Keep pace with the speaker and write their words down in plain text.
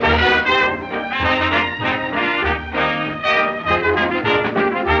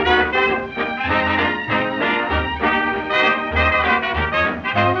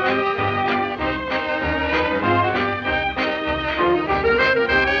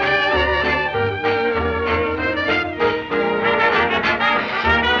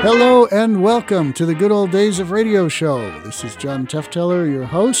Hello and welcome to the Good Old Days of Radio Show. This is John Tefteller, your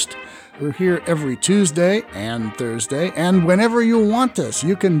host. We're here every Tuesday and Thursday, and whenever you want us.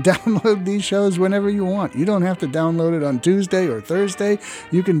 You can download these shows whenever you want. You don't have to download it on Tuesday or Thursday.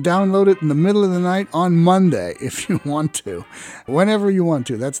 You can download it in the middle of the night on Monday if you want to. Whenever you want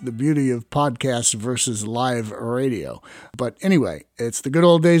to. That's the beauty of podcasts versus live radio. But anyway, it's the Good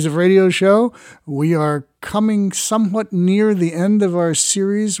Old Days of Radio Show. We are coming somewhat near the end of our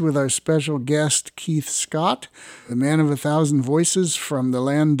series with our special guest, Keith Scott, the man of 1,000 voices from the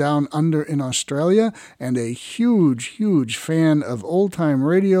land down under in Australia, and a huge, huge fan of old-time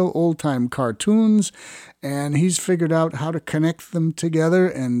radio, old-time cartoons, and he's figured out how to connect them together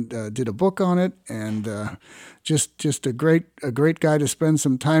and did a book on it, and just a great guy to spend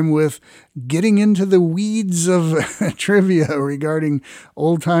some time with, getting into the weeds of trivia regarding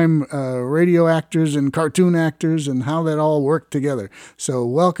old-time radio actors and cartoon actors and how that all worked together. So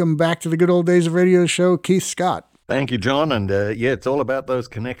welcome back to the Good Old Days of Radio Show, Keith Scott. Thank you, John. And it's all about those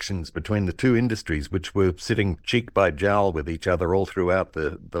connections between the two industries, which were sitting cheek by jowl with each other all throughout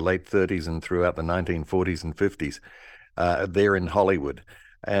the late 30s and throughout the 1940s and 50s there in Hollywood.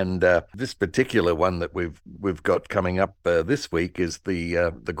 And this particular one that we've got coming up this week is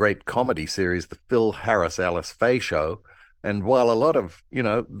the great comedy series, the Phil Harris Alice Faye Show. And while a lot of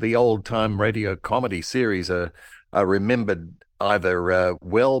the old time radio comedy series are remembered either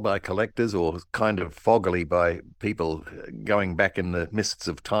well by collectors or kind of foggily by people going back in the mists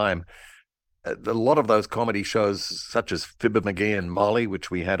of time, a lot of those comedy shows, such as Fibber McGee and Molly, which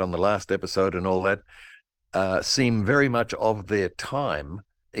we had on the last episode and all that, seem very much of their time.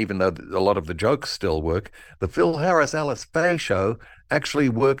 Even though a lot of the jokes still work, the Phil Harris Alice Faye Show actually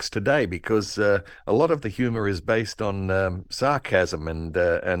works today because a lot of the humor is based on sarcasm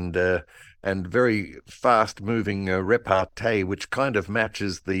and very fast-moving repartee, which kind of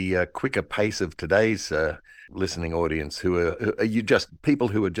matches the quicker pace of today's listening audience, who are you just people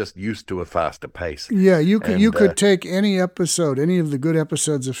who are just used to a faster pace. Yeah, you could take any episode, any of the good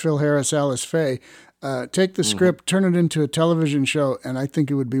episodes of Phil Harris Alice Faye. Take the script, turn it into a television show, and I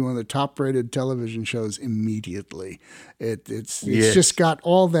think it would be one of the top-rated television shows immediately. It's just got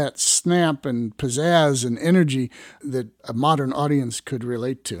all that snap and pizzazz and energy that a modern audience could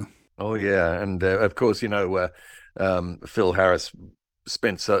relate to. Oh, yeah. And, of course, Phil Harris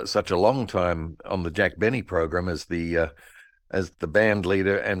spent such a long time on the Jack Benny program as the band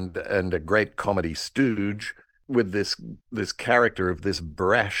leader and a great comedy stooge, with this character of this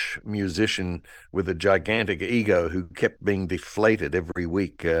brash musician with a gigantic ego who kept being deflated every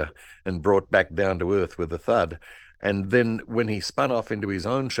week and brought back down to earth with a thud. And then when he spun off into his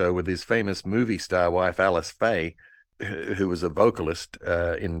own show with his famous movie star wife, Alice Faye, who was a vocalist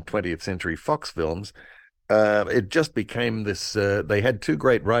in 20th Century Fox films, it just became this. They had two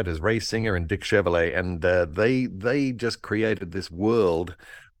great writers, Ray Singer and Dick Chevillet, and they just created this world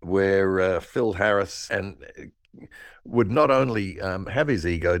where Phil Harris would not only have his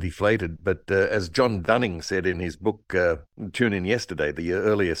ego deflated, but as John Dunning said in his book, Tune In Yesterday, the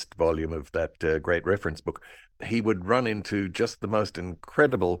earliest volume of that great reference book, he would run into just the most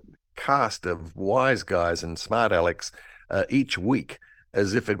incredible cast of wise guys and smart alecks each week,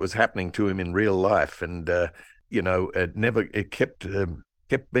 as if it was happening to him in real life. And, it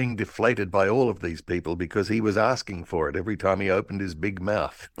kept being deflated by all of these people because he was asking for it every time he opened his big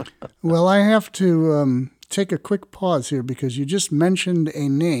mouth. Well, I have to take a quick pause here because you just mentioned a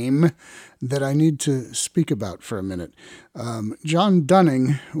name that I need to speak about for a minute. John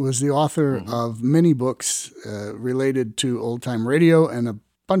Dunning was the author of many books related to old-time radio and a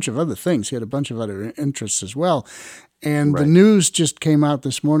bunch of other things. He had a bunch of other interests as well. And The news just came out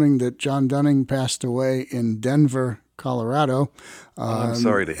this morning that John Dunning passed away in Denver, Colorado, I'm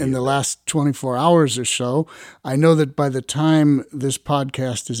sorry to hear in the last 24 hours or so. I know that by the time this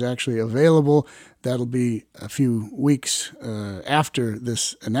podcast is actually available, that'll be a few weeks after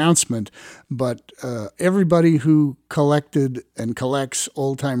this announcement. But everybody who collected and collects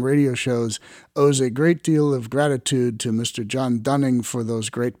old-time radio shows owes a great deal of gratitude to Mr. John Dunning for those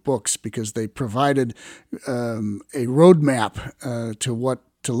great books, because they provided a roadmap to what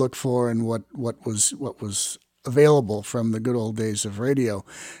to look for and what was available from the good old days of radio.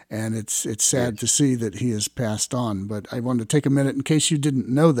 And it's sad to see that he has passed on. But I wanted to take a minute in case you didn't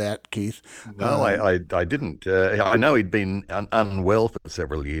know that, Keith. No, I didn't. I know he'd been unwell for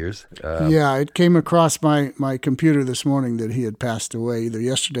several years. Yeah, it came across my computer this morning that he had passed away either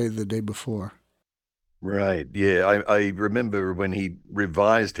yesterday or the day before. Right. Yeah, I remember when he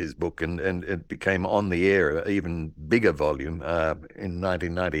revised his book and it became on the air, even bigger volume in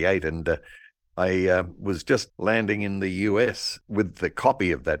 1998. And I was just landing in the US with the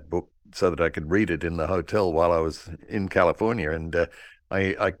copy of that book so that I could read it in the hotel while I was in California. And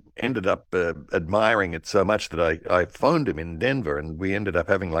I ended up admiring it so much that I phoned him in Denver, and we ended up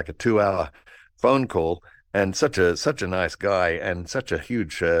having like a 2-hour phone call. And such a nice guy, and such a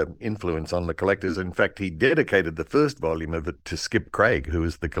huge influence on the collectors. In fact, he dedicated the first volume of it to Skip Craig, who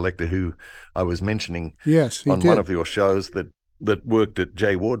is the collector who I was mentioning on one of your shows that worked at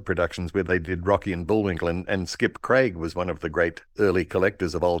J. Ward Productions, where they did Rocky and Bullwinkle, and Skip Craig was one of the great early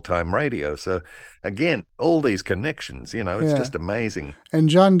collectors of old-time radio. So, again, all these connections, it's just amazing. And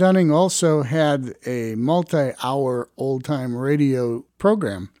John Dunning also had a multi-hour old-time radio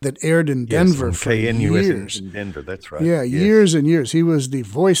program that aired in Denver for years. In Denver, that's right. Yeah, years and years. He was the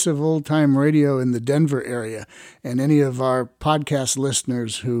voice of old-time radio in the Denver area. And any of our podcast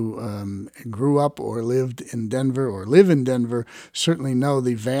listeners who grew up or lived in Denver or live in Denver certainly know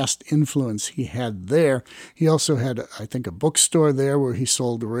the vast influence he had there. He also had, I think, a bookstore there where he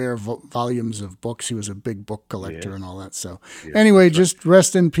sold rare volumes of books. He was a big book collector and all that. So anyway, just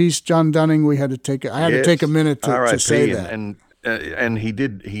rest in peace, John Dunning. I had to take a minute to say that. And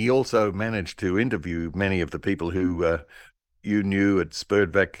he also managed to interview many of the people who you knew at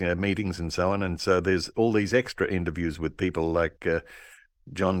Spurdvac meetings and so on. And so there's all these extra interviews with people like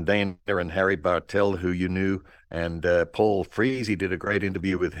John Daner and Harry Bartell, who you knew, and Paul Frees. He did a great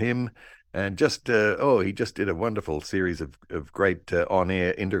interview with him. And he just did a wonderful series of great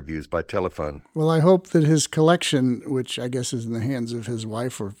on-air interviews by telephone. Well, I hope that his collection, which I guess is in the hands of his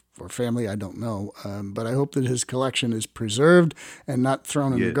wife or family, I don't know, but I hope that his collection is preserved and not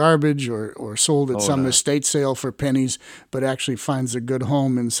thrown in the garbage or sold at some estate sale for pennies, but actually finds a good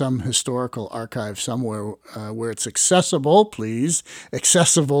home in some historical archive somewhere where it's accessible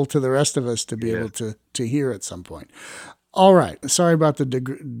to the rest of us to be able to hear at some point. All right. Sorry about the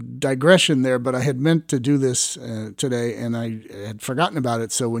digression there, but I had meant to do this today, and I had forgotten about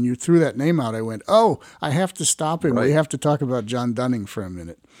it. So when you threw that name out, I went, I have to stop him. Right. We have to talk about John Dunning for a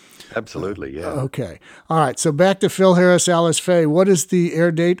minute. Absolutely, yeah. Okay. All right. So back to Phil Harris, Alice Faye. What is the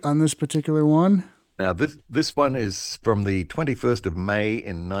air date on this particular one? Now, this one is from the 21st of May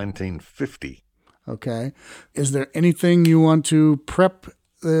in 1950. Okay. Is there anything you want to prep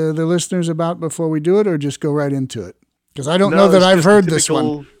the listeners about before we do it, or just go right into it? Because I don't know that I've heard this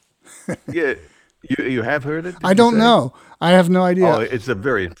one. Yeah, you have heard it? I don't know. I have no idea. Oh, it's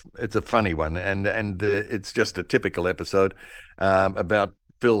a funny one, and it's just a typical episode about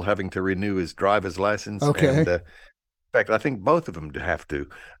Phil having to renew his driver's license. Okay. And, in fact, I think both of them have to,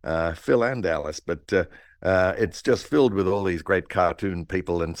 Phil and Alice. But it's just filled with all these great cartoon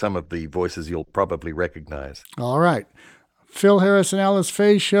people, and some of the voices you'll probably recognize. All right. Phil Harris and Alice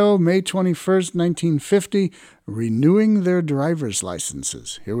Faye Show, May 21st, 1950, renewing their driver's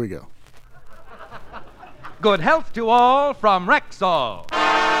licenses. Here we go. Good health to all from Rexall.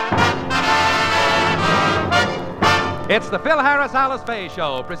 It's the Phil Harris Alice Faye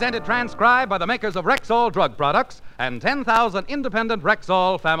Show, presented transcribed by the makers of Rexall drug products and 10,000 independent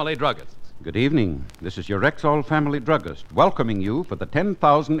Rexall family druggists. Good evening. This is your Rexall family druggist, welcoming you for the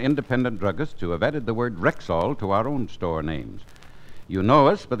 10,000 independent druggists who have added the word Rexall to our own store names. You know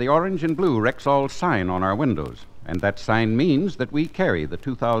us by the orange and blue Rexall sign on our windows, and that sign means that we carry the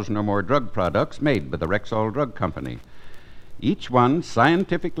 2,000 or more drug products made by the Rexall Drug Company, each one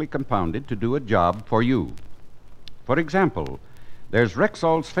scientifically compounded to do a job for you. For example, there's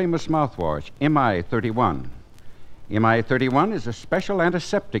Rexall's famous mouthwash, MI31. MI31 is a special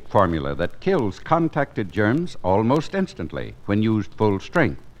antiseptic formula that kills contacted germs almost instantly when used full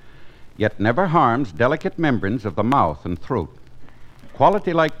strength, yet never harms delicate membranes of the mouth and throat.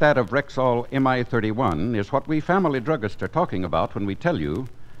 Quality like that of Rexall MI31 is what we family druggists are talking about when we tell you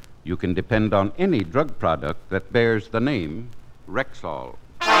you can depend on any drug product that bears the name Rexall.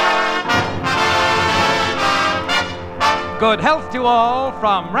 Good health to all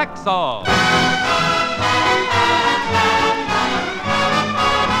from Rexall.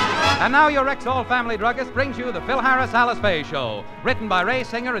 And now your Rexall family druggist brings you the Phil Harris Alice Faye Show, written by Ray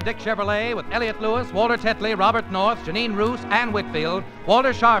Singer and Dick Chevrolet, with Elliot Lewis, Walter Tetley, Robert North, Janine Roos, Ann Whitfield,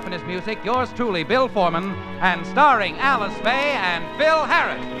 Walter Scharf in his music, yours truly, Bill Foreman, and starring Alice Faye and Phil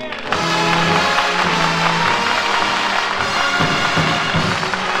Harris.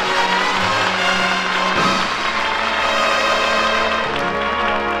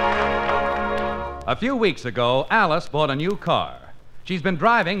 A few weeks ago, Alice bought a new car. She's been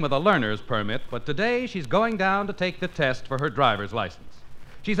driving with a learner's permit, but today she's going down to take the test for her driver's license.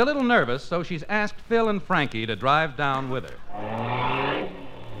 She's a little nervous, so she's asked Phil and Frankie to drive down with her.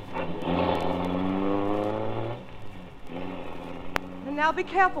 Now be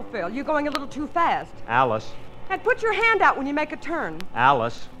careful, Phil. You're going a little too fast. Alice. And put your hand out when you make a turn.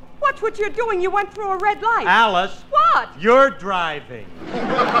 Alice. Watch what you're doing. You went through a red light. Alice. What? You're driving.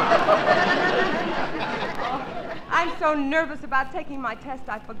 I'm so nervous about taking my test,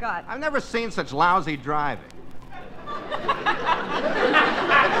 I forgot. I've never seen such lousy driving.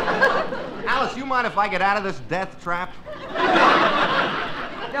 Alice, you mind if I get out of this death trap?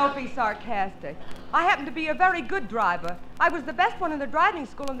 Don't be sarcastic. I happen to be a very good driver. I was the best one in the driving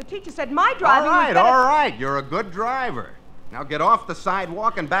school, and the teacher said my driving was better. All right. You're a good driver. Now get off the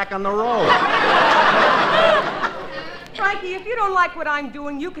sidewalk and back on the road. Frankie, if you don't like what I'm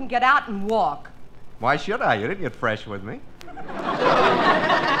doing, you can get out and walk. Why should I? You didn't get fresh with me.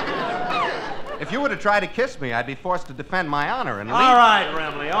 If you were to try to kiss me, I'd be forced to defend my honor and leave. All right,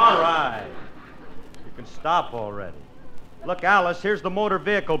 Remley, all right. You can stop already. Look, Alice, here's the Motor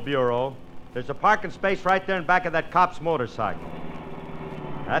Vehicle Bureau. There's a parking space right there in back of that cop's motorcycle.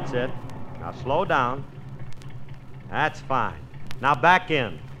 That's it. Now slow down. That's fine. Now back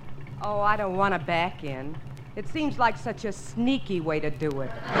in. Oh, I don't want to back in. It seems like such a sneaky way to do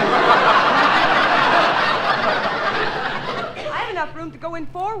it. I have enough room to go in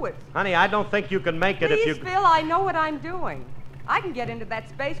forwards. Honey, I don't think you can make it if you... Please, Phil, I know what I'm doing. I can get into that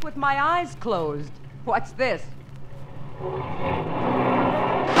space with my eyes closed. What's this?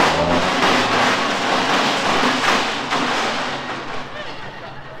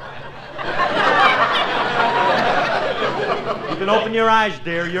 You can open your eyes,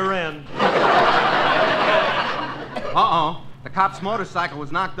 dear. You're in. Uh-oh. The cop's motorcycle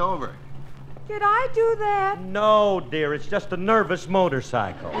was knocked over. Did I do that? No, dear. It's just a nervous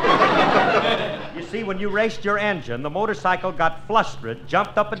motorcycle. You see, when you raced your engine, the motorcycle got flustered,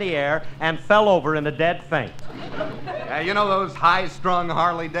 jumped up in the air, and fell over in a dead faint. You know those high-strung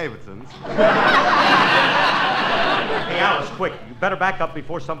Harley-Davidsons? Hey, Alice, quick. You better back up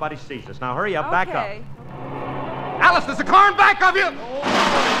before somebody sees us. Now, hurry up. Okay. Back up. Alice, there's a car in back of you!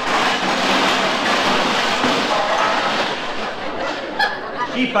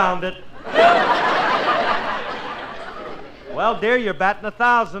 She found it. Well, dear, you're batting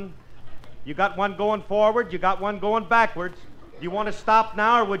 1,000. You got one going forward, you got one going backwards. Do you want to stop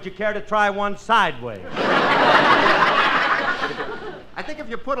now, or would you care to try one sideways? I think if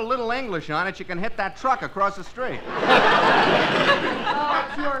you put a little English on it, you can hit that truck across the street. Oh,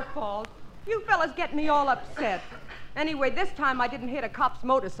 it's your fault. You fellas get me all upset. Anyway, this time I didn't hit a cop's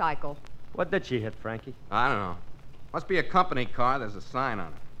motorcycle. What did she hit, Frankie? I don't know. Must be a company car. There's a sign on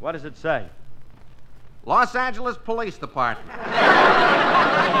it. What does it say? Los Angeles Police Department.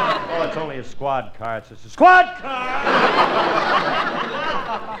 Oh, it's only a squad car. It's just a squad car!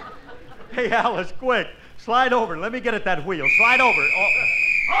 Hey, Alice, quick. Slide over. Let me get at that wheel. Slide over. Oh.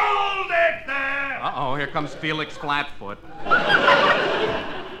 Hold it there! Uh-oh, here comes Felix Flatfoot.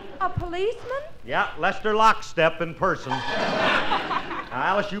 A policeman? Yeah, Lester Lockstep in person. Now,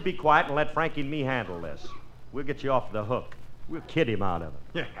 Alice, you be quiet and let Frankie and me handle this. We'll get you off the hook. We'll kid him out of it.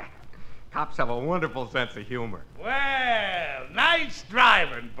 Yeah. Cops have a wonderful sense of humor. Well, nice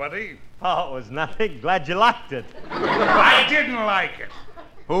driving, buddy. Oh, it was nothing. Glad you liked it. I didn't like it.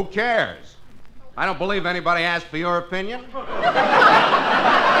 Who cares? I don't believe anybody asked for your opinion. Wait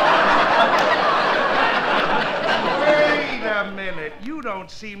a minute. You don't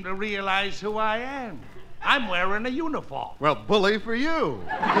seem to realize who I am. I'm wearing a uniform. Well, bully for you.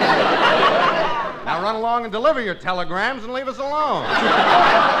 Now run along and deliver your telegrams and leave us alone.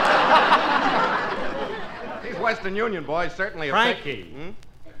 These Western Union boys certainly are... Frankie,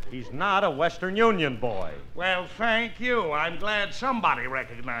 he's not a Western Union boy. Well, thank you. I'm glad somebody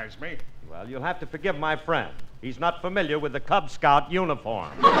recognized me. Well, you'll have to forgive my friend. He's not familiar with the Cub Scout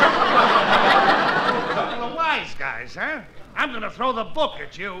uniform. Couple of wise guys, huh? I'm going to throw the book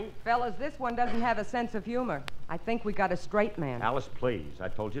at you. Fellas, this one doesn't have a sense of humor. I think we got a straight man. Alice, please. I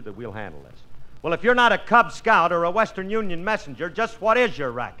told you that we'll handle this. Well, if you're not a Cub Scout or a Western Union messenger, just what is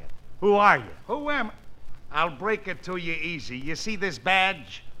your racket? Who are you? Who am I? I'll break it to you easy. You see this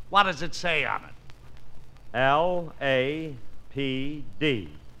badge? What does it say on it? L-A-P-D.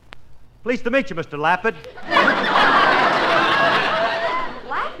 Pleased to meet you, Mr. Lapid.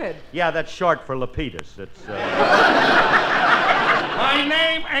 Lapid? Yeah, that's short for Lapidus. It's, My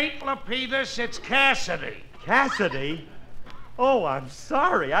name ain't Lapidus, it's Cassidy. Cassidy? Oh, I'm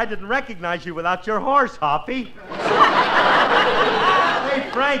sorry. I didn't recognize you without your horse, Hoppy. Hey,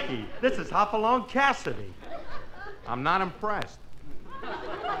 Frankie, this is Hopalong Cassidy. I'm not impressed.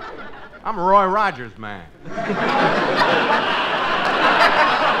 I'm a Roy Rogers man.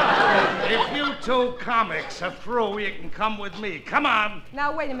 If you two comics are through, you can come with me. Come on.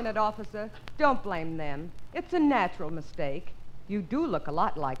 Now, wait a minute, officer. Don't blame them. It's a natural mistake. You do look a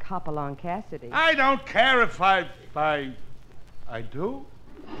lot like Hopalong Cassidy. I don't care if I do?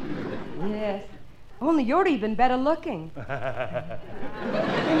 Yes. Only you're even better looking.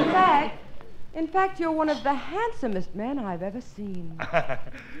 In fact, you're one of the handsomest men I've ever seen.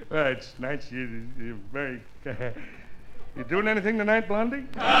 Well, it's nice. You're very... You doing anything tonight, Blondie?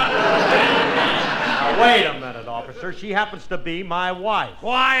 Now, wait a minute, officer. She happens to be my wife.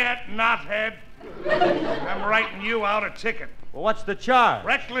 Quiet, knothead. I'm writing you out a ticket. Well, what's the charge?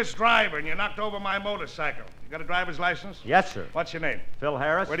 Reckless driver, and you knocked over my motorcycle. You got a driver's license? Yes, sir. What's your name? Phil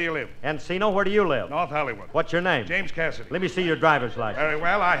Harris. Where do you live? Encino, where do you live? North Hollywood. What's your name? James Cassidy. Let me see your driver's license. Very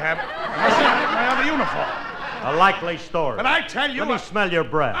well, I have it. I have a uniform. A likely story. But I tell you... Let me smell your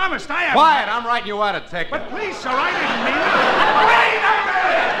breath. Honest, I have... Quiet, I'm writing you out a ticket. But please, sir, I didn't mean it. Wait a minute!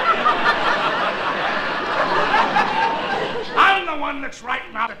 I'm the one that's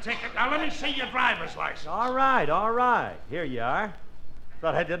writing out a ticket. Now, let me see your driver's license. All right. Here you are.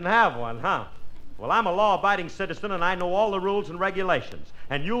 Thought I didn't have one, huh? Well, I'm a law-abiding citizen, and I know all the rules and regulations.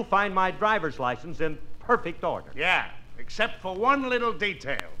 And you'll find my driver's license in perfect order. Yeah, except for one little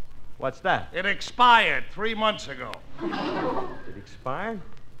detail. What's that? It expired 3 months ago. It expired?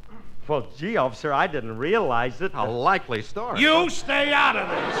 Well, gee, officer, I didn't realize it. A likely story. You stay out of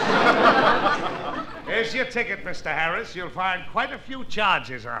this. Here's your ticket, Mr. Harris. You'll find quite a few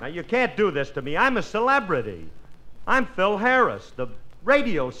charges on Now, it. you can't do this to me. I'm a celebrity. I'm Phil Harris, the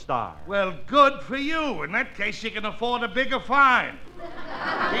radio star. Well, good for you. In that case, you can afford a bigger fine.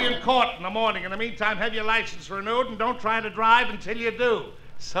 Be in court in the morning. In the meantime, have your license renewed and don't try to drive until you do.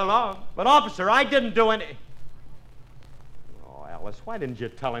 So long. But, officer, I didn't do any... Oh, Alice, why didn't you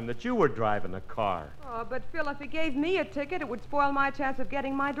tell him that you were driving the car? Oh, but Phil, if he gave me a ticket, it would spoil my chance of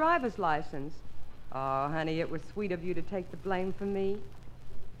getting my driver's license. Oh, honey, it was sweet of you to take the blame for me.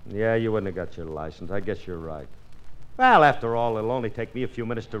 Yeah, you wouldn't have got your license. I guess you're right. Well, after all, it'll only take me a few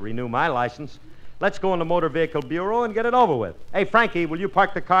minutes to renew my license. Let's go in the Motor Vehicle Bureau and get it over with. Hey, Frankie, will you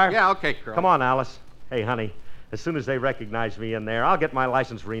park the car? Yeah, okay, Carl. Come on, Alice. Hey, honey, as soon as they recognize me in there, I'll get my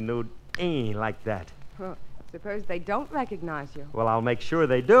license renewed. Like that. Well, suppose they don't recognize you. Well, I'll make sure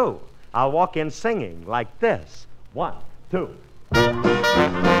they do. I'll walk in singing like this. 1, 2.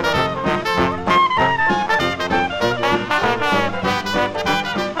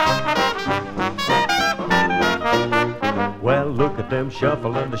 Well, look at them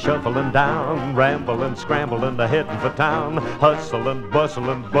shuffling down, rambling, scrambling, heading for town, hustling,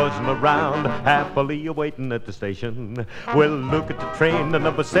 bustling, buzzing around, happily awaiting at the station. Well, look at the train, the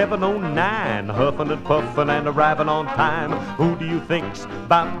number 709, huffing and puffing and arriving on time. Who do you think's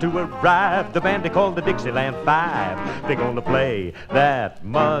about to arrive? The band they call the Dixieland Five. They're gonna play that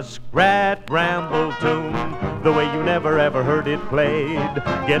muskrat ramble tune, the way you never ever heard it played.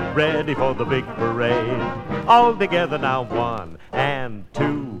 Get ready for the big parade. All together now, 1 and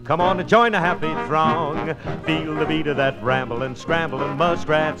 2. Come on and join a happy throng. Feel the beat of that rambling, scrambling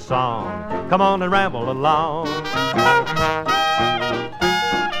muskrat song. Come on and ramble along.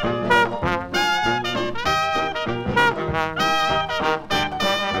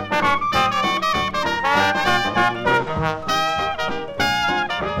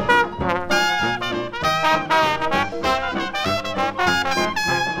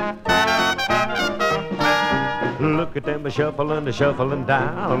 Look at them shuffling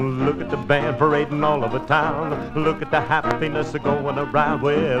down. Look at the band parading all over town. Look at the happiness going around.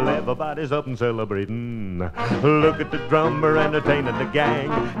 Well, everybody's up and celebrating. Look at the drummer entertaining the gang,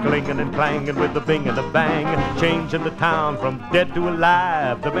 clinging and clanging with the bing and the bang, changing the town from dead to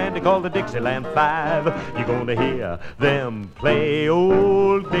alive. The band they call the Dixieland Five. You're gonna hear them play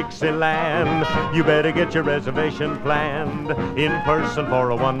old Dixieland. You better get your reservation planned in person for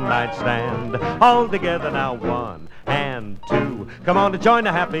a one-night stand. All together now, 1 and 2. Come on to join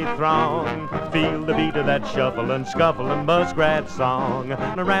the happy throng. Feel the beat of that shuffling, scuffling muskrat song.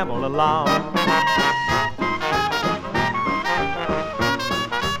 Now ramble along.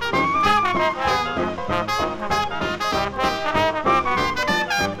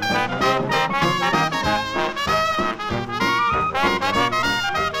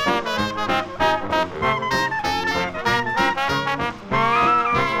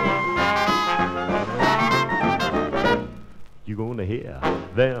 You're gonna hear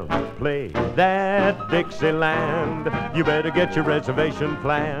them play that Dixieland. You better get your reservation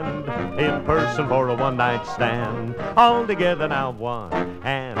planned in person for a one-night stand. All together now, 1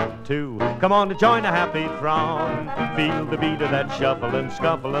 and 2. Come on to join a happy throng. Feel the beat of that shuffling,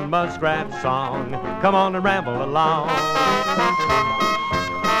 scuffling muskrat song. Come on and ramble along.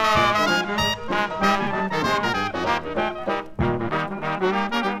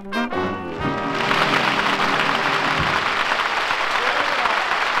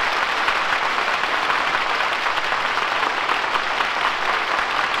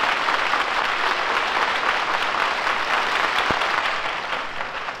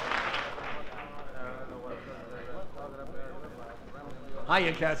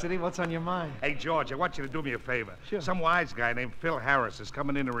 Hiya, Cassidy. What's on your mind? Hey, George, I want you to do me a favor. Sure. Some wise guy named Phil Harris is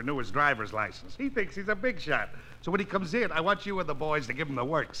coming in to renew his driver's license. He thinks he's a big shot. So when he comes in, I want you and the boys to give him the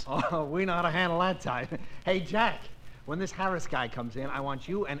works. Oh, we know how to handle that type. Hey, Jack, when this Harris guy comes in, I want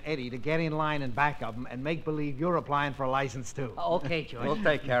you and Eddie to get in line in back of him and make believe you're applying for a license, too. Okay, George. We'll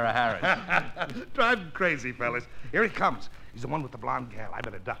take care of Harris. Drive him crazy, fellas. Here he comes. He's the one with the blonde gal. I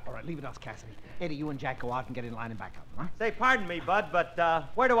better duck. All right, leave it us, Cassidy. Eddie, you and Jack go out and get in line in back of him, huh? Say, pardon me, Bud, but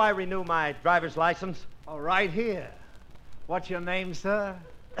where do I renew my driver's license? Oh, right here. What's your name, sir?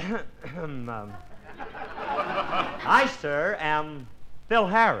 I, sir, am Phil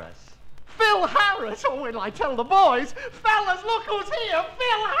Harris. Phil Harris! Oh, wait till I tell the boys. Fellas, look who's here!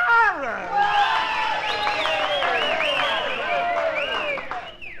 Phil Harris!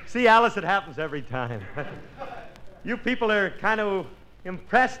 See, Alice, it happens every time. You people are kind of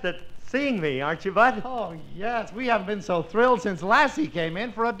impressed at seeing me, aren't you, Bud? Oh, yes. We haven't been so thrilled since Lassie came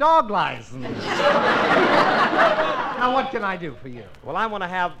in for a dog license. Now, what can I do for you? Well, I want to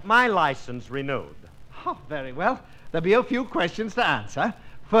have my license renewed. Oh, very well. There'll be a few questions to answer.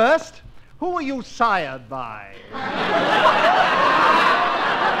 First, who were you sired by?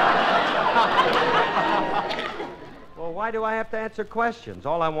 Well, why do I have to answer questions?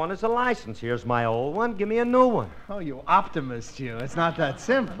 All I want is a license. Here's my old one. Give me a new one. Oh, you optimist, you. It's not that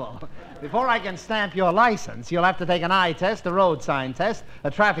simple. Before I can stamp your license, you'll have to take an eye test, a road sign test, a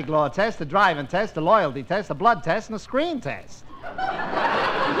traffic law test, a driving test, a loyalty test, a blood test, and a screen test.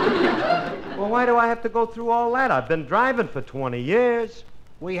 Well, why do I have to go through all that? I've been driving for 20 years.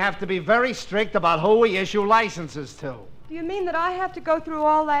 We have to be very strict about who we issue licenses to. Do you mean that I have to go through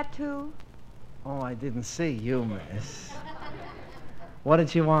all that, too? Oh, I didn't see you, miss. What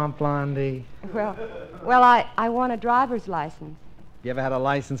did you want, Blondie? Well, I want a driver's license. You ever had a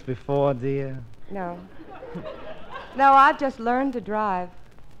license before, dear? No. No, I've just learned to drive.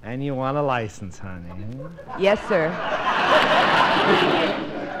 And you want a license, honey? Yes, sir.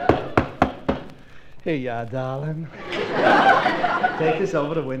 Here you are, darling. Take this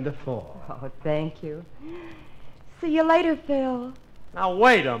over to window 4. Oh, thank you. See you later, Phil. Now,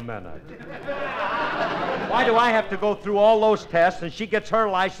 wait a minute. Why do I have to go through all those tests and she gets her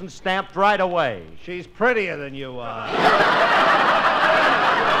license stamped right away? She's prettier than you are.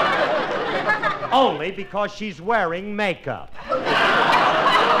 Only because she's wearing makeup.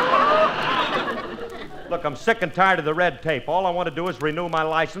 Look, I'm sick and tired of the red tape. All I want to do is renew my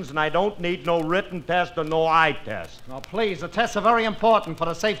license, and I don't need no written test or no eye test. Now, please, the tests are very important for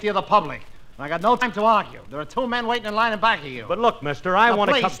the safety of the public. I got no time to argue. There are 2 men waiting in line in back of you. But look, mister, I want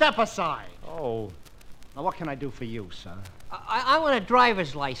to Please, step aside. Oh. Now, what can I do for you, sir? I want a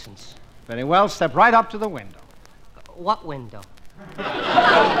driver's license. Very well, step right up to the window. What window?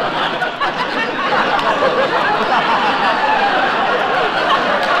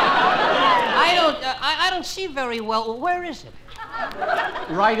 I don't see very well. Where is it?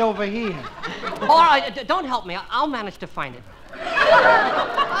 Right over here. All right, don't help me. I'll manage to find it.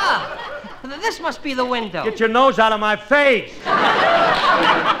 Ah, this must be the window. Get your nose out of my face.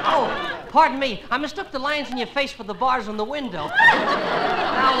 Oh, pardon me. I mistook the lines in your face for the bars on the window.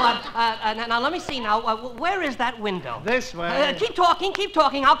 Now, let me see now. Where is that window? This way. Keep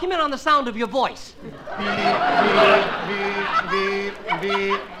talking. I'll come in on the sound of your voice. Beep,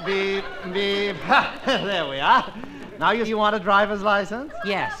 beep, beep, beep. There we are. Now you want a driver's license?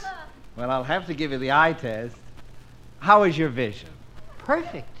 Yes. Well, I'll have to give you the eye test. How is your vision?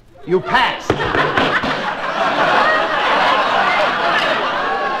 Perfect. You passed.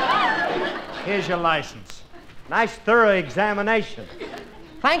 Here's your license. Nice thorough examination.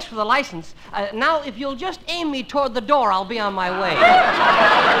 Thanks for the license. Now, if you'll just aim me toward the door, I'll be on my way.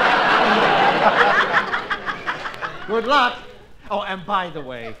 Good luck. Oh, and by the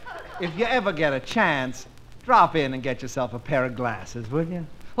way, if you ever get a chance, drop in and get yourself a pair of glasses, will you?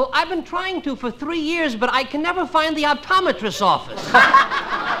 Well, I've been trying to for 3 years, but I can never find the optometrist's office.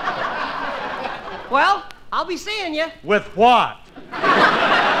 Well, I'll be seeing you. With what?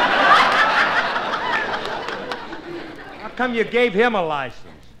 How come you gave him a license?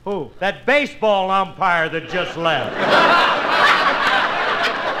 Who? That baseball umpire that just left.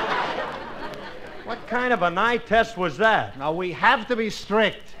 What kind of an eye test was that? Now, we have to be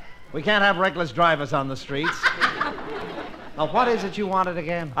strict. We can't have reckless drivers on the streets. Now, what is it you wanted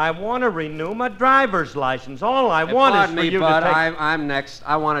again? I want to renew my driver's license. All I want is for you Bud, to take... I'm next.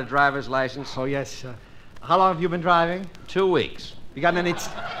 I want a driver's license. Oh, yes, sir. How long have you been driving? 2 weeks. You got any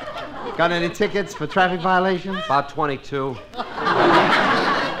tickets for traffic violations? About 22.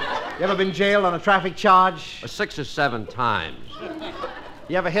 You ever been jailed on a traffic charge? 6 or 7 times.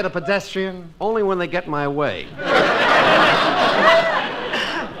 You ever hit a pedestrian? Only when they get my way.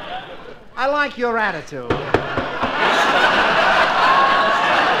 I like your attitude.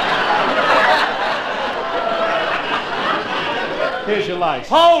 Here's your license.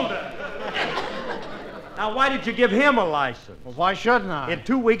 Hold it! Now, why did you give him a license? Well, why shouldn't I? In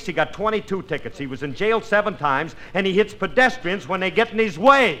 2 weeks, he got 22 tickets. He was in jail 7 times, and he hits pedestrians when they get in his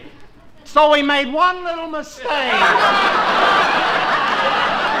way. So he made one little mistake.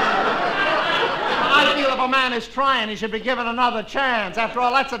 I feel if a man is trying, he should be given another chance. After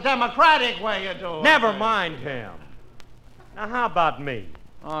all, that's a democratic way of doing it. Never mind him. Now, how about me?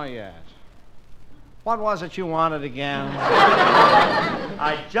 Oh, yes. What was it you wanted again?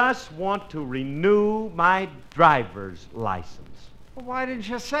 I just want to renew my driver's license. Well, why didn't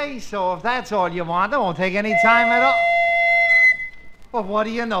you say so? If that's all you want, it won't take any time at all. Well, what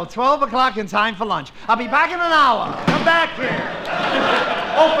do you know? 12 o'clock in time for lunch. I'll be back in an hour. Come back here.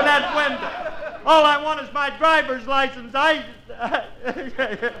 Open that window. All I want is my driver's license. I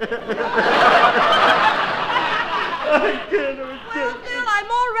can't. Well, Bill, I'm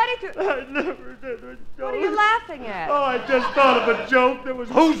all ready to... I never did a joke. What are you laughing at? Oh, I just thought of a joke that was...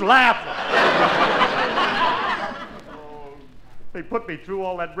 Who's laughing? They put me through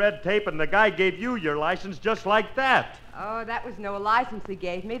all that red tape, and the guy gave you your license just like that. Oh, that was no license he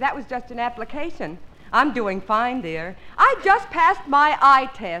gave me. That was just an application. I'm doing fine, dear. I just passed my eye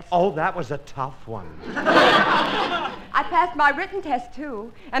test. Oh, that was a tough one. I passed my written test,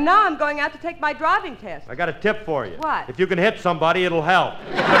 too. And now I'm going out to take my driving test. I got a tip for you. What? If you can hit somebody, it'll help.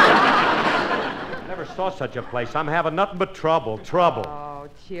 Never saw such a place. I'm having nothing but trouble. Oh,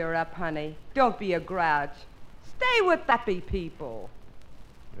 cheer up, honey. Don't be a grouch. Stay with happy people.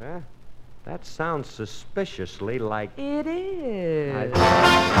 Yeah? That sounds suspiciously like... It is.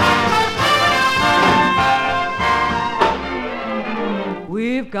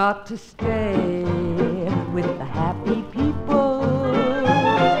 We've got to stay with the happy people.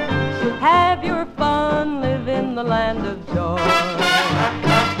 Have your fun, live in the land of joy.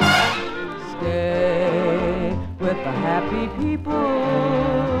 Stay with the happy people.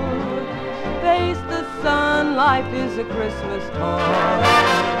 Face the sun, life is a Christmas toy.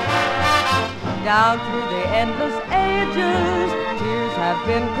 Down through the endless ages, tears have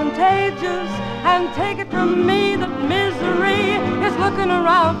been contagious. And take it from me that misery is looking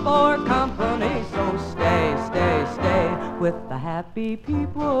around for company. So stay, stay, stay with the happy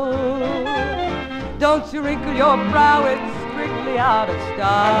people. Don't you wrinkle your brow, it's strictly out of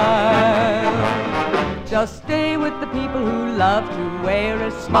style. Just stay with the people who love to wear a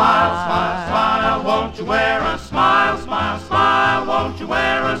smile. Smile, smile, won't you wear a smile? Smile, smile, won't you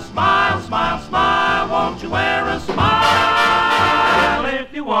wear a smile? Smile, smile, won't you wear a smile?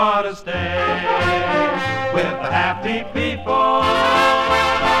 If you want to stay with the happy people.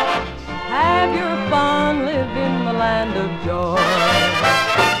 Have your fun, live in the land of joy.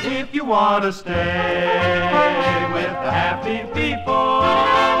 If you want to stay with the happy people.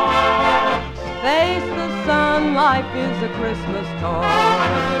 Face the sun, life is a Christmas toy.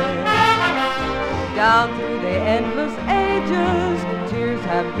 Down through the endless ages, tears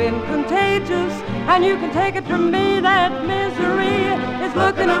have been contagious. And you can take it from me that misery is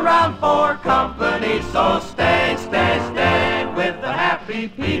looking around for company. So stay, stay, stay with the happy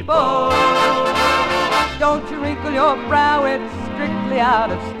people. Don't you wrinkle your brow, it's strictly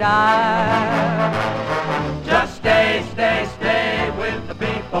out of style. Just stay, stay, stay with the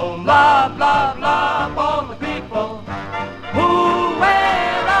people. Love, love, love all the people who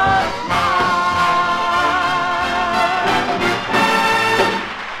wear a smile.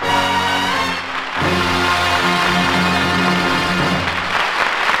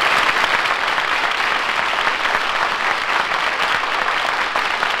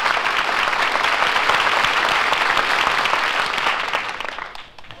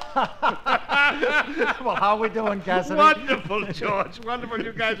 Well, how are we doing, Cassidy? Wonderful, George. Wonderful.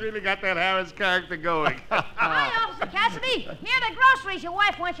 You guys really got that Harris character going. Hi, Officer Cassidy. Here are the groceries your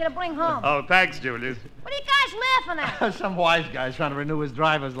wife wants you to bring home. Oh, thanks, Julius. What are you guys laughing at? Some wise guy's trying to renew his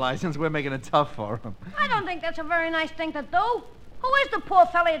driver's license. We're making it tough for him. I don't think that's a very nice thing to do. Who is the poor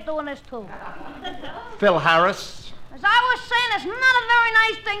fella you're doing this to? Phil Harris. As I was saying, it's not a very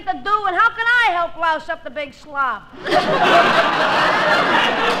nice thing to do, and how can I help louse up the big slob?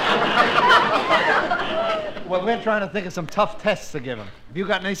 Well, we're trying to think of some tough tests to give him. Have you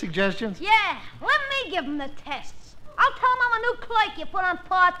got any suggestions? Yeah, let me give him the tests. I'll tell him I'm a new clerk you put on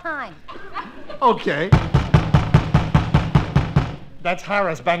part-time. Okay. That's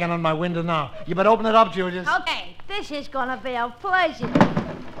Harris banging on my window now. You better open it up, Julius. Okay, this is gonna be a pleasure.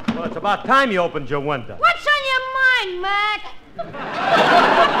 Well, it's about time you opened your window. What's on your mind, Mac?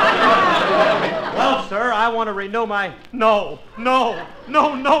 Well, sir, I want to renew my... No, not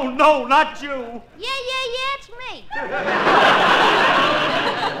you. Yeah, it's me.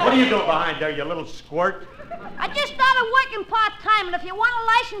 What are you doing behind there, you little squirt? I just started working part-time, and if you want a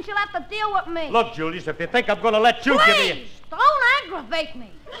license, you'll have to deal with me. Look, Julius, if you think I'm going to let you give me... Please, don't aggravate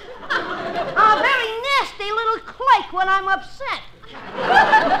me. I'm a very nasty little clique when I'm upset.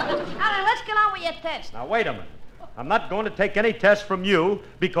 Now then, let's get on with your test. Now, wait a minute. I'm not going to take any test from you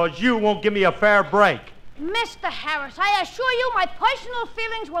because you won't give me a fair break. Mr. Harris, I assure you my personal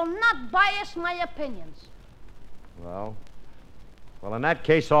feelings will not bias my opinions. Well, in that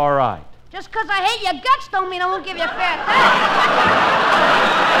case, all right. Just because I hate your guts don't mean I won't give you a fair test.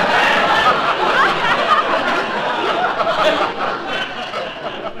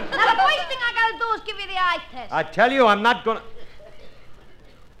 Now, the first thing I got to do is give you the eye test. I tell you, I'm not going to...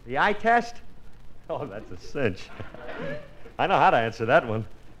 The eye test? Oh, that's a cinch. I know how to answer that one.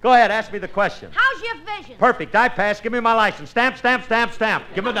 Go ahead, ask me the question. How's your vision? Perfect. I pass. Give me my license. Stamp.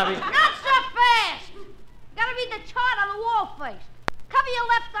 Give me W. Not so fast. Gotta read the chart on the wall first. Cover your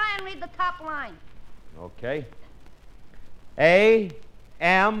left eye and read the top line. Okay. A-M-L-T.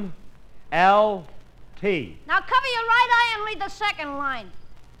 Now cover your right eye and read the second line.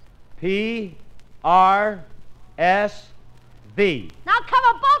 P-R-S-V. Now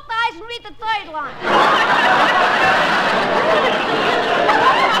cover both eyes and read the third line.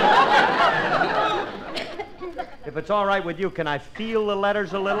 If it's all right with you, can I feel the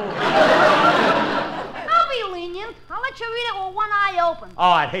letters a little? I'll be lenient. I'll let you read it with one eye open.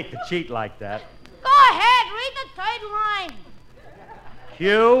 Oh, I'd hate to cheat like that. Go ahead, read the third line.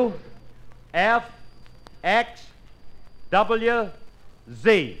 Q, F, X, W,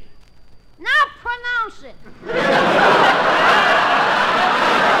 Z. Now pronounce it.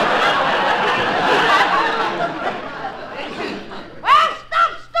 Well,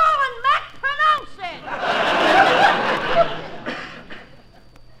 stop stalling, Mac. Pronounce it.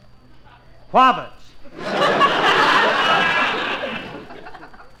 Quavits.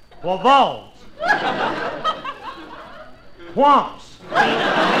 Quavals. Quamps.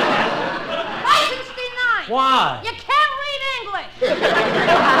 License denied. Why? You can't read English. There'll be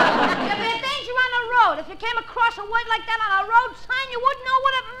a danger on the road. If you came across a word like that on a road sign, you wouldn't know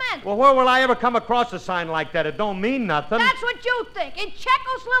what it meant. Well, where will I ever come across a sign like that? It don't mean nothing. That's what you think. In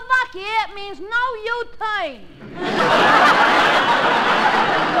Czechoslovakia, it means no U-turn.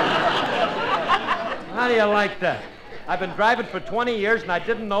 How do you like that? I've been driving for 20 years, and I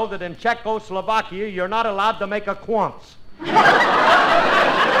didn't know that in Czechoslovakia, you're not allowed to make a quantz. Look,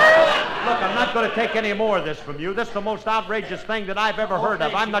 I'm not going to take any more of this from you. This is the most outrageous thing that I've ever heard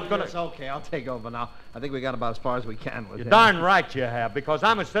of. I'm not going to... It's okay. I'll take over now. I think we got about as far as we can with You're him. darn right you have, because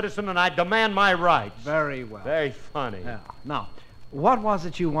I'm a citizen and I demand my rights. Very well. Very funny. Yeah. Now, what was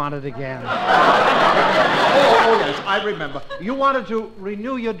it you wanted again? Yes, I remember. You wanted to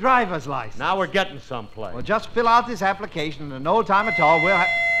renew your driver's license. Now we're getting someplace. Well, just fill out this application, and in no time at all, we'll have...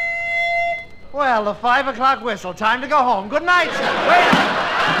 Well, the 5 o'clock whistle. Time to go home. Good night, sir. Wait a minute.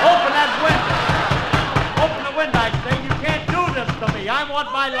 Open that window. Open the window, I say. You can't do this to me. I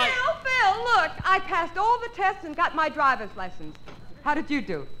want my life. Bill, look. I passed all the tests and got my driver's license. How did you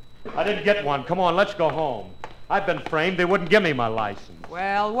do? I didn't get one. Come on, let's go home. I've been framed. They wouldn't give me my license.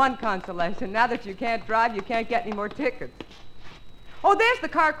 Well, one consolation. Now that you can't drive, you can't get any more tickets. Oh, there's the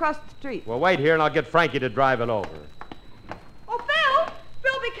car across the street. Well, wait here and I'll get Frankie to drive it over. Oh, Bill!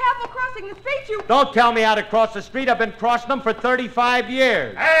 Bill, be careful crossing the street, you... Don't tell me how to cross the street. I've been crossing them for 35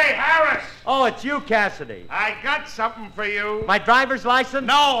 years. Hey, Harris! Oh, it's you, Cassidy. I got something for you. My driver's license?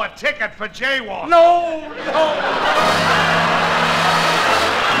 No, a ticket for jaywalking. No!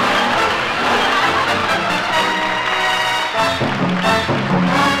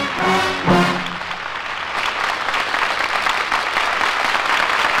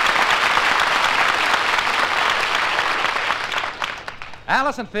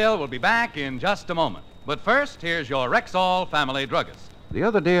 Alice and Phil will be back in just a moment. But first, here's your Rexall family druggist. The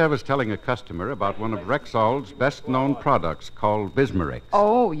other day I was telling a customer about one of Rexall's best-known products called Bismarex.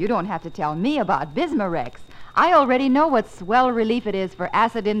 Oh, you don't have to tell me about Bismarex. I already know what swell relief it is for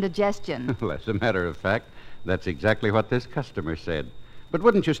acid indigestion. Well, as a matter of fact, that's exactly what this customer said. But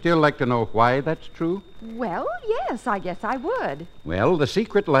wouldn't you still like to know why that's true? Well, yes, I guess I would. Well, the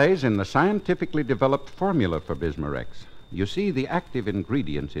secret lies in the scientifically developed formula for Bismarex. You see, the active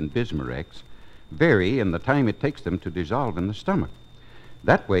ingredients in Bismarex vary in the time it takes them to dissolve in the stomach.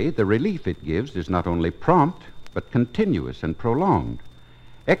 That way, the relief it gives is not only prompt, but continuous and prolonged.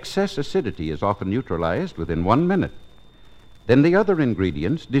 Excess acidity is often neutralized within 1 minute. Then the other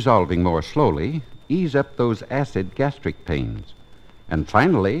ingredients, dissolving more slowly, ease up those acid gastric pains. And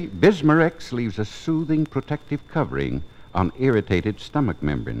finally, Bismarex leaves a soothing protective covering on irritated stomach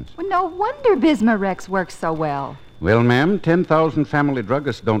membranes. Well, no wonder Bismarex works so well. Well, ma'am, 10,000 family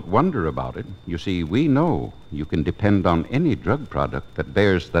druggists don't wonder about it. You see, we know you can depend on any drug product that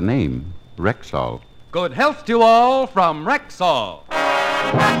bears the name Rexall. Good health to all from Rexall.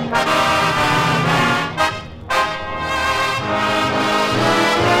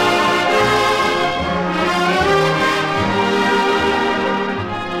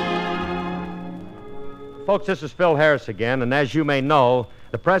 Folks, this is Phil Harris again, and as you may know,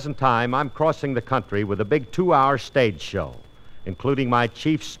 the present time I'm crossing the country with a big 2-hour stage show, including my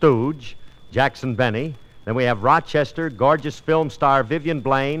chief stooge, Jackson Benny. Then we have Rochester, gorgeous film star Vivian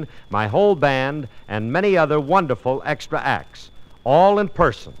Blaine, my whole band, and many other wonderful extra acts, all in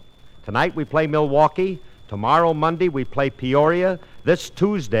person. Tonight we play Milwaukee. Tomorrow, Monday, we play Peoria. This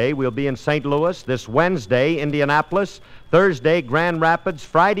Tuesday, we'll be in St. Louis. This Wednesday, Indianapolis. Thursday, Grand Rapids.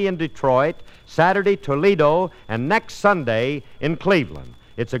 Friday in Detroit. Saturday, Toledo. And next Sunday in Cleveland.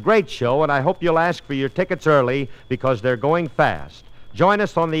 It's a great show, and I hope you'll ask for your tickets early because they're going fast. Join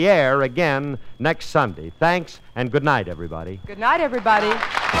us on the air again next Sunday. Thanks, and good night, everybody. Good night, everybody.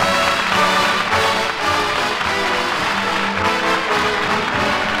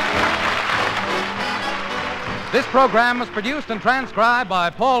 This program was produced and transcribed by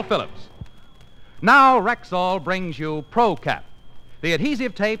Paul Phillips. Now Rexall brings you ProCap, the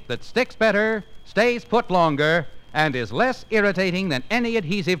adhesive tape that sticks better, stays put longer, and is less irritating than any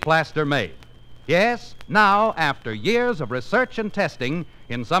adhesive plaster made. Yes, now, after years of research and testing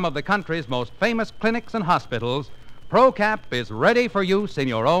in some of the country's most famous clinics and hospitals, ProCap is ready for use in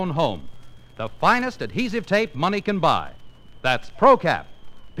your own home. The finest adhesive tape money can buy. That's ProCap,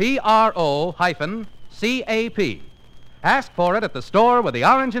 P-R-O-C-A-P. Ask for it at the store with the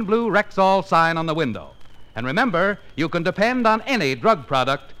orange and blue Rexall sign on the window. And remember, you can depend on any drug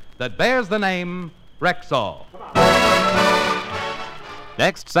product that bears the name Rexall.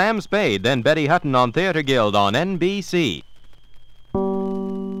 Next, Sam Spade, then Betty Hutton on Theater Guild on NBC.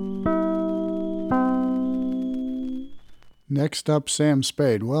 Next up, Sam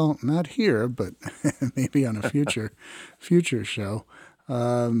Spade. Well, not here, but maybe on a future show.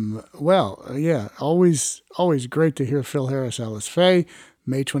 Always great to hear Phil Harris, Alice Faye,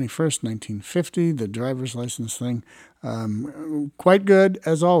 May 21st, 1950, the driver's license thing. Quite good,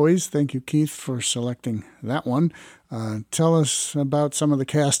 as always. Thank you, Keith, for selecting that one. Tell us about some of the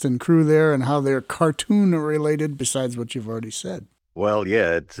cast and crew there and how they're cartoon-related, besides what you've already said. Well,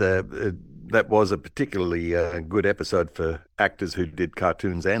 yeah, that was a particularly good episode for actors who did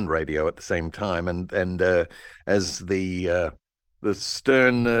cartoons and radio at the same time. And as the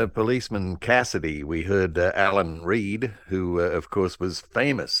stern policeman Cassidy, we heard Alan Reed, who, of course, was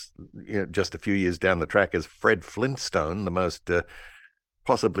famous just a few years down the track as Fred Flintstone, the most,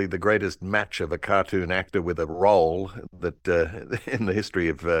 possibly the greatest match of a cartoon actor with a role that in the history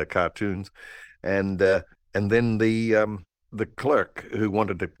of cartoons. And then the clerk who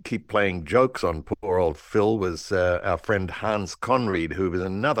wanted to keep playing jokes on poor old Phil was our friend Hans Conried, who was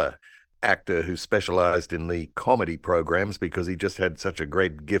another actor who specialized in the comedy programs because he just had such a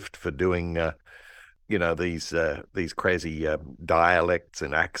great gift for doing, these crazy dialects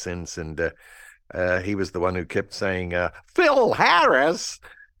and accents. And he was the one who kept saying, Phil Harris.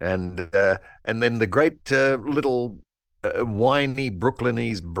 And then the great little whiny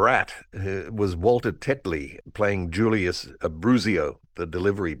Brooklynese brat was Walter Tetley playing Julius Abruzio, the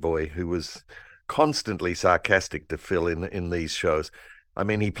delivery boy, who was constantly sarcastic to Phil in these shows. I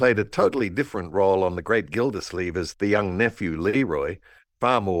mean, he played a totally different role on The Great Gildersleeve as the young nephew Leroy,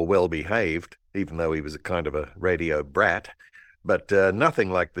 far more well-behaved, even though he was a kind of a radio brat, but nothing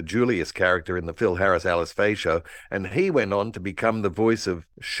like the Julius character in the Phil Harris Alice Faye show. And he went on to become the voice of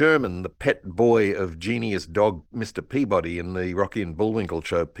Sherman, the pet boy of genius dog Mr. Peabody in the Rocky and Bullwinkle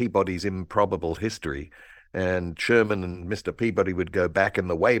show, Peabody's Improbable History. And Sherman and Mr. Peabody would go back in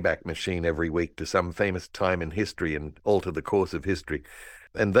the Wayback Machine every week to some famous time in history and alter the course of history.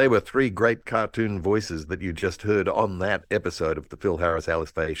 And they were three great cartoon voices that you just heard on that episode of the Phil Harris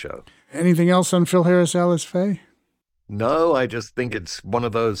Alice Faye show. Anything else on Phil Harris Alice Faye? No, I just think it's one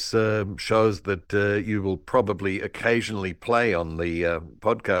of those shows that you will probably occasionally play on the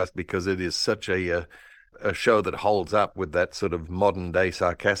podcast because it is such a show that holds up with that sort of modern day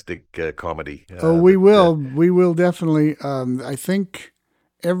sarcastic comedy. We will definitely. I think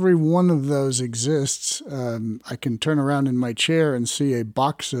every one of those exists. I can turn around in my chair and see a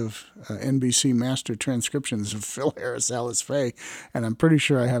box of NBC master transcriptions of Phil Harris, Alice Faye, and I'm pretty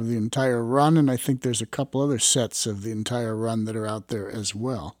sure I have the entire run, and I think there's a couple other sets of the entire run that are out there as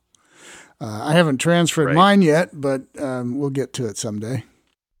well. I haven't transferred Right. mine yet, but we'll get to it someday.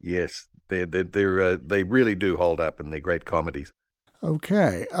 Yes, they really do hold up, and they're great comedies.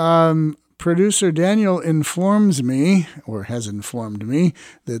 Okay. Producer Daniel informs me, or has informed me,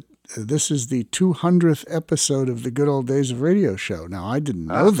 that this is the 200th episode of the Good Old Days of Radio show. Now, I didn't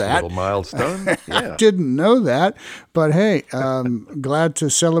know It's a that. little milestone. Yeah. I didn't know that. But hey, glad to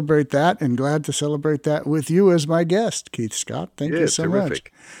celebrate that, and glad to celebrate that with you as my guest, Keith Scott. Thank you so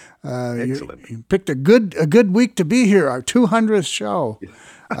terrific. much. Excellent. You picked a good week to be here, our 200th show.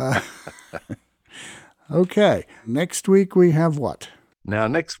 Okay. Next week we have what? Now,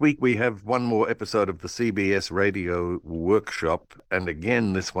 next week we have one more episode of the CBS Radio Workshop. And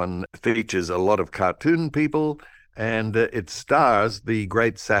again, this one features a lot of cartoon people, and it stars the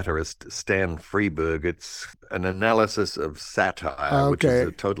great satirist Stan Freberg. It's an analysis of satire, which is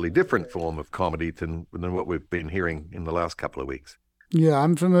a totally different form of comedy than what we've been hearing in the last couple of weeks. Yeah,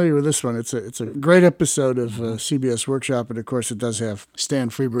 I'm familiar with this one. It's a great episode of CBS Workshop, and of course it does have Stan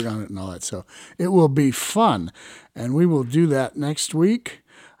Freberg on it and all that, so it will be fun. And we will do that next week.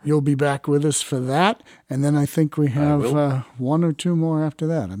 You'll be back with us for that, and then I think we have one or two more after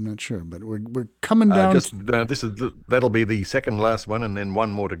that. I'm not sure, but we're coming down. That'll be the second last one, and then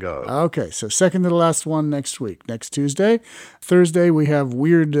one more to go. Okay, so second to the last one next week, next Tuesday. Thursday we have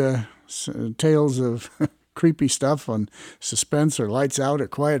weird tales of creepy stuff on Suspense or Lights Out or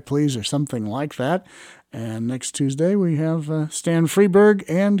Quiet Please or something like that. And next Tuesday, we have Stan Freberg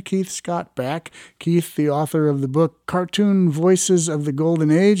and Keith Scott back. Keith, the author of the book Cartoon Voices of the Golden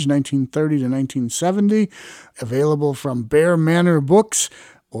Age, 1930 to 1970, available from Bear Manor Books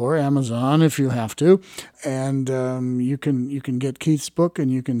or Amazon if you have to. And you can get Keith's book,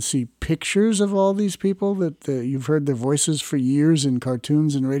 and you can see pictures of all these people that you've heard their voices for years in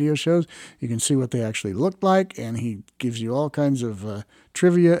cartoons and radio shows. You can see what they actually looked like, and he gives you all kinds of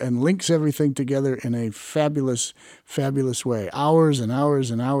trivia and links everything together in a fabulous, fabulous way. Hours and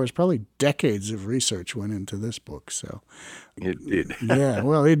hours and hours, probably decades of research went into this book. So it did. Yeah,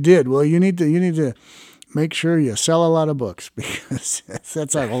 well, it did. Well, you need to make sure you sell a lot of books, because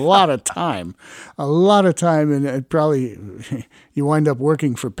that's a lot of time. And it probably, you wind up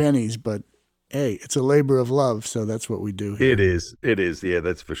working for pennies, but hey, it's a labor of love, so that's what we do here. It is. Yeah,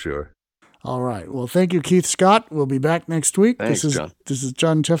 that's for sure. All right. Well, thank you, Keith Scott. We'll be back next week. Thanks, John. This is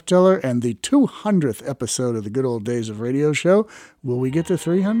John Tefteller and the 200th episode of the Good Old Days of Radio show. Will we get to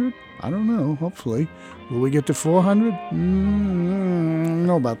 300? I don't know. Hopefully. Will we get to 400?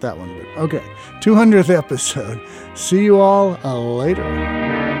 Know about that one. But okay. 200th episode. See you all later.